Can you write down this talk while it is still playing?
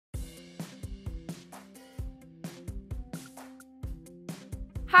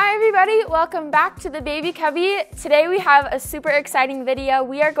Hi everybody, welcome back to the Baby Cubby. Today we have a super exciting video.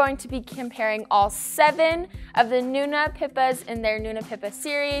 We are going to be comparing all 7 of the Nuna PIPAs in their Nuna PIPA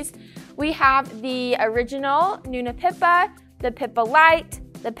series. We have the original Nuna PIPA, the PIPA Lite,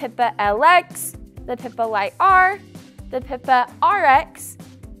 the PIPA LX, the PIPA Lite R, the PIPA RX,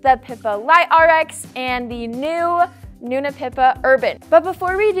 the PIPA Lite RX, and the new Nuna PIPA Urban. But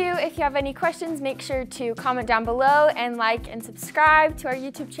before we do, if you have any questions, make sure to comment down below and like and subscribe to our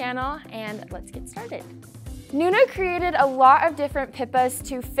YouTube channel, and let's get started. Nuna created a lot of different PIPAs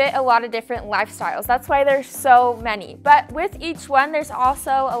to fit a lot of different lifestyles. That's why there's so many. But with each one, there's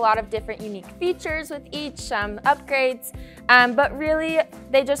also a lot of different unique features with each, upgrades, but really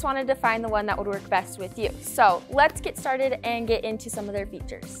they just wanted to find the one that would work best with you. So let's get started and get into some of their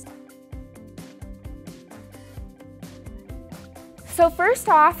features. So first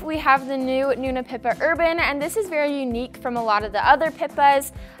off, we have the new Nuna PIPA Urban, and this is very unique from a lot of the other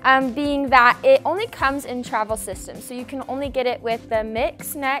PIPAs, being that it only comes in travel systems. So you can only get it with the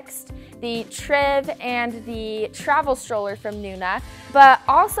Mix Next, the Triv, and the travel stroller from Nuna. But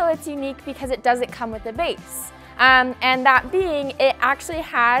also it's unique because it doesn't come with a base. And that being, it actually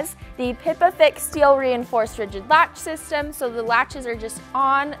has the PIPA Fix steel reinforced rigid latch system. So the latches are just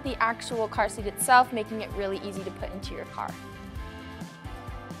on the actual car seat itself, making it really easy to put into your car.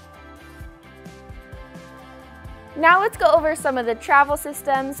 Now let's go over some of the travel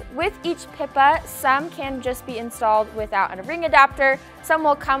systems. With each PIPA, some can just be installed without a ring adapter. Some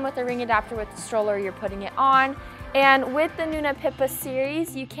will come with a ring adapter with the stroller you're putting it on. And with the Nuna PIPA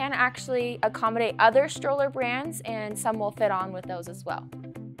series, you can actually accommodate other stroller brands, and some will fit on with those as well.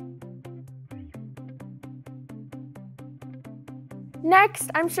 Next,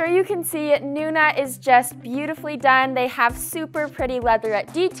 I'm sure you can see Nuna is just beautifully done. They have super pretty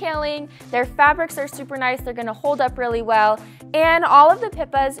leatherette detailing. Their fabrics are super nice. They're gonna hold up really well. And all of the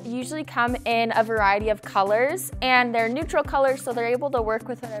PIPAs usually come in a variety of colors, and they're neutral colors, so they're able to work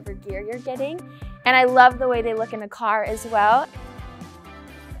with whatever gear you're getting. And I love the way they look in a car as well.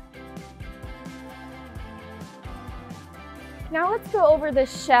 Now let's go over the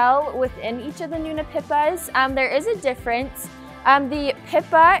shell within each of the Nuna PIPAs. There is a difference. The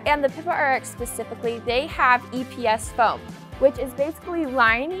PIPA and the PIPA RX specifically, they have EPS foam, which is basically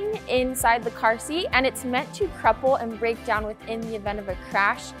lining inside the car seat, and it's meant to crumple and break down within the event of a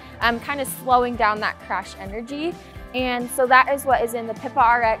crash, kind of slowing down that crash energy. And so that is what is in the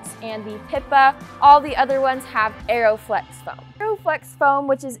PIPA RX and the PIPA. All the other ones have AeroFlex foam. AeroFlex foam,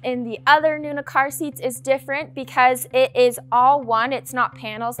 which is in the other Nuna car seats, is different because it is all one. It's not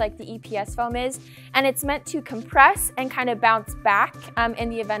panels like the EPS foam is, and it's meant to compress and kind of bounce back in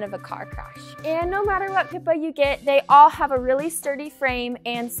the event of a car crash. And no matter what PIPA you get, they all have a really sturdy frame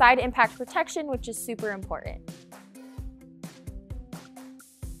and side impact protection, which is super important.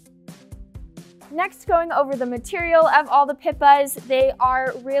 Next, going over the material of all the PIPAs, they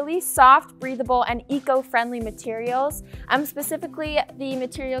are really soft, breathable, and eco-friendly materials. Specifically, the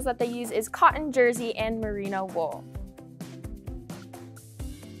materials that they use is cotton, jersey, and merino wool.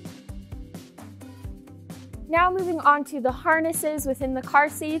 Now moving on to the harnesses within the car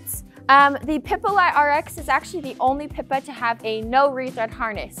seats. The PIPA Lite RX is actually the only PIPA to have a no rethread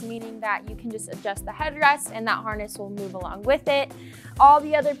harness, meaning that you can just adjust the headrest and that harness will move along with it. All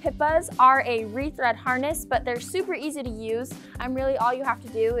the other PIPAs are a rethread harness, but they're super easy to use. Really all you have to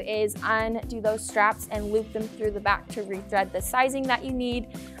do is undo those straps and loop them through the back to rethread the sizing that you need.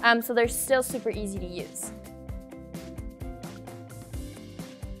 So they're still super easy to use.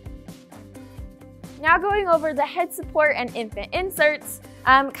 Now going over the head support and infant inserts,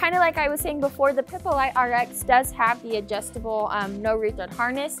 kind of like I was saying before, the PIPA Lite RX does have the adjustable no rethread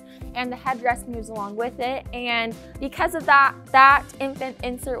harness, and the headrest moves along with it. And because of that, that infant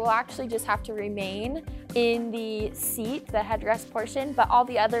insert will actually just have to remain in the seat, the headrest portion, but all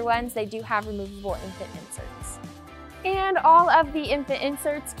the other ones, they do have removable infant inserts. And all of the infant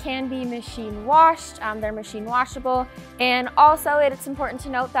inserts can be machine washed. They're machine washable. And also it's important to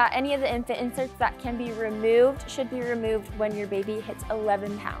note that any of the infant inserts that can be removed should be removed when your baby hits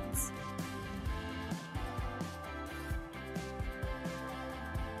 11 pounds.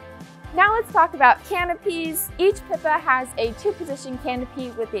 Now let's talk about canopies. Each PIPA has a 2-position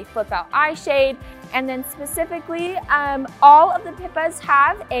canopy with a flip-out eye shade. And then specifically, all of the PIPAs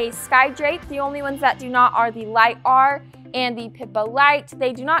have a sky drape. The only ones that do not are the Lite R and the PIPA Lite.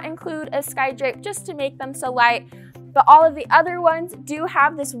 They do not include a sky drape just to make them so light. But all of the other ones do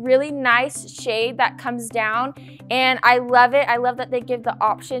have this really nice shade that comes down, and I love it. I love that they give the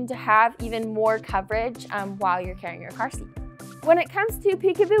option to have even more coverage while you're carrying your car seat. When it comes to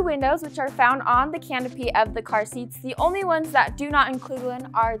peekaboo windows, which are found on the canopy of the car seats, the only ones that do not include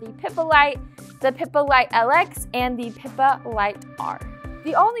one are the PIPA Lite, the PIPA Lite LX, and the PIPA Lite R.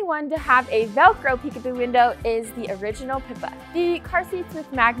 The only one to have a Velcro peekaboo window is the original PIPA. The car seats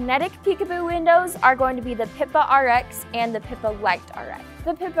with magnetic peekaboo windows are going to be the PIPA RX and the PIPA Lite RX.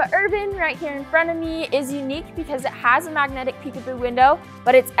 The PIPA Urban right here in front of me is unique because it has a magnetic peekaboo window,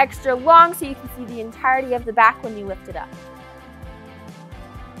 but it's extra long so you can see the entirety of the back when you lift it up.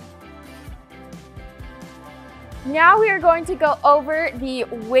 Now we are going to go over the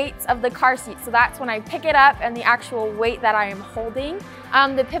weights of the car seat. So that's when I pick it up and the actual weight that I am holding.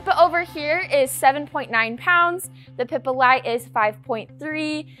 The PIPA over here is 7.9 pounds. The PIPA Lite is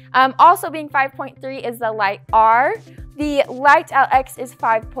 5.3. Also being 5.3 is the Lite R. The Lite LX is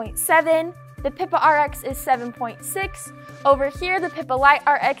 5.7. The PIPA RX is 7.6. Over here, the PIPA Lite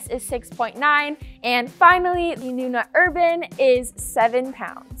RX is 6.9. And finally, the Nuna Urban is 7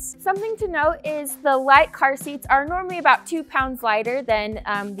 pounds. Something to note is the Lite car seats are normally about 2 pounds lighter than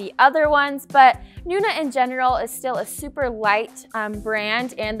the other ones, but Nuna in general is still a super light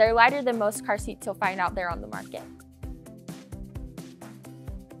brand, and they're lighter than most car seats you'll find out there on the market.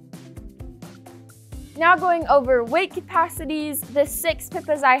 Now going over weight capacities, the 6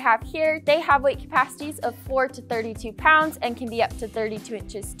 PIPAs I have here, they have weight capacities of 4 to 32 pounds and can be up to 32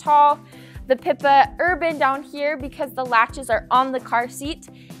 inches tall. The PIPA Urban down here, because the latches are on the car seat,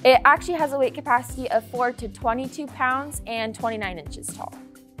 it actually has a weight capacity of 4 to 22 pounds and 29 inches tall.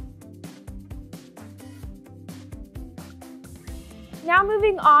 Now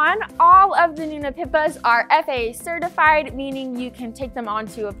moving on, all of the Nuna PIPAs are FAA certified, meaning you can take them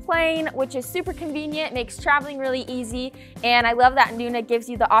onto a plane, which is super convenient, makes traveling really easy, and I love that Nuna gives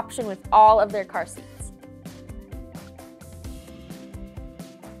you the option with all of their car seats.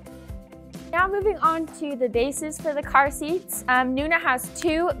 Now moving on to the bases for the car seats. Nuna has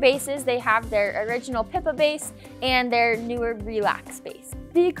 2 bases. They have their original PIPA base and their newer Relax base.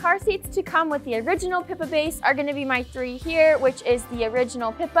 The car seats to come with the original PIPA base are going to be my 3 here, which is the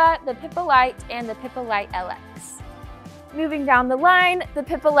original PIPA, the PIPA Lite, and the PIPA Lite LX. Moving down the line, the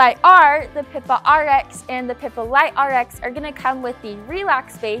PIPA Lite R, the PIPA RX, and the PIPA Lite RX are going to come with the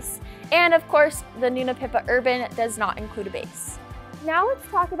Relax base, and of course, the Nuna PIPA Urban does not include a base. Now let's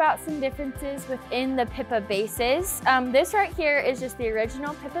talk about some differences within the PIPA bases. This right here is just the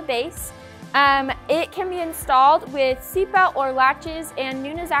original PIPA base. It can be installed with seatbelt or latches, and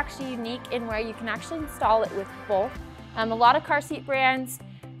Nuna is actually unique in where you can actually install it with both. A lot of car seat brands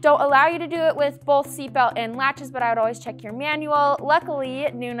don't allow you to do it with both seatbelt and latches, but I would always check your manual. Luckily,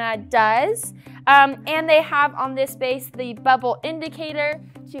 Nuna does. And they have on this base the bubble indicator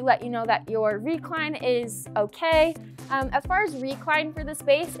to let you know that your recline is okay. As far as recline for this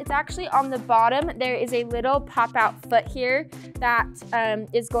base, it's actually on the bottom. There is a little pop-out foot here that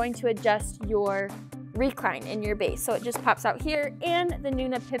is going to adjust your recline in your base. So it just pops out here, and the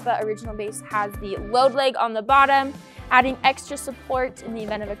Nuna PIPA original base has the load leg on the bottom, adding extra support in the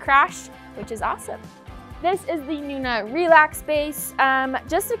event of a crash, which is awesome. This is the Nuna Relax base.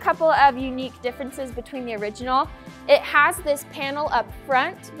 Just a couple of unique differences between the original. It has this panel up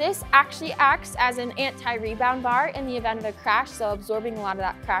front. This actually acts as an anti-rebound bar in the event of a crash, so absorbing a lot of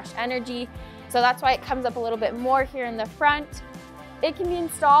that crash energy. So that's why it comes up a little bit more here in the front. It can be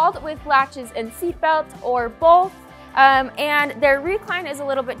installed with latches and seatbelt or both. And their recline is a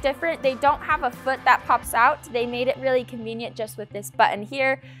little bit different. They don't have a foot that pops out. They made it really convenient just with this button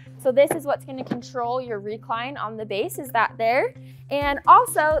here. So this is what's going to control your recline on the base, is that there. And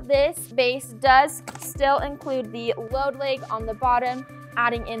also this base does still include the load leg on the bottom,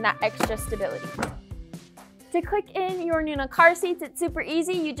 adding in that extra stability. To click in your Nuna car seats, it's super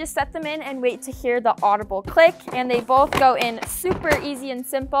easy. You just set them in and wait to hear the audible click, and they both go in super easy and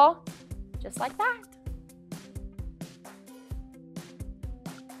simple, just like that.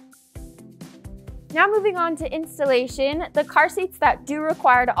 Now moving on to installation, the car seats that do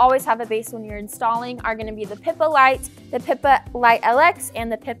require to always have a base when you're installing are going to be the PIPA Lite, the PIPA Lite LX, and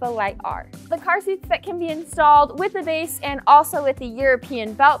the PIPA Lite R. The car seats that can be installed with the base and also with the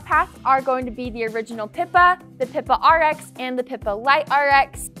European belt path are going to be the original PIPA, the PIPA RX, and the PIPA Lite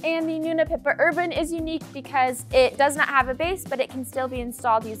RX. And the Nuna PIPA Urban is unique because it does not have a base, but it can still be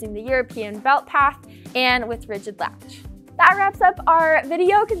installed using the European belt path and with rigid latch. That wraps up our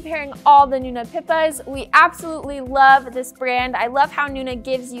video comparing all the Nuna PIPAs. We absolutely love this brand. I love how Nuna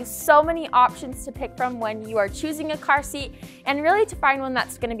gives you so many options to pick from when you are choosing a car seat, and really to find one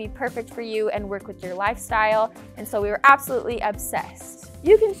that's going to be perfect for you and work with your lifestyle. And so we were absolutely obsessed.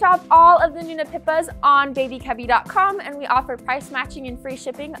 You can shop all of the Nuna PIPAs on babycubby.com, and we offer price matching and free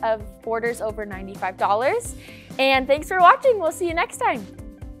shipping of orders over $95. And thanks for watching. We'll see you next time.